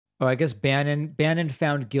Oh, I guess Bannon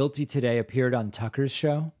found guilty today appeared on Tucker's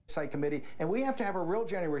show. Committee, and we have to have a real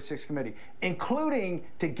January 6th committee, including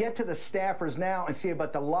to get to the staffers now and see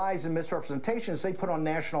about the lies and misrepresentations they put on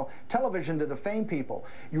national television to defame people.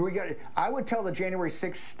 I would tell the January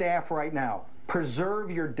 6th staff right now,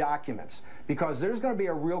 preserve your documents, because there's going to be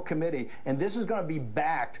a real committee, and this is going to be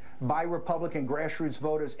backed by Republican grassroots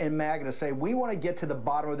voters in MAGA to say, we want to get to the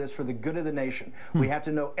bottom of this for the good of the nation. We have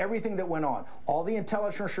to know everything that went on, all the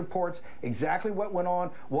intelligence reports, exactly what went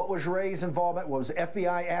on, what was Ray's involvement, what was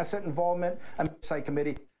FBI asset involvement,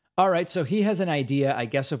 committee. All right, so he has an idea, I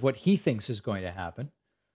guess, of what he thinks is going to happen.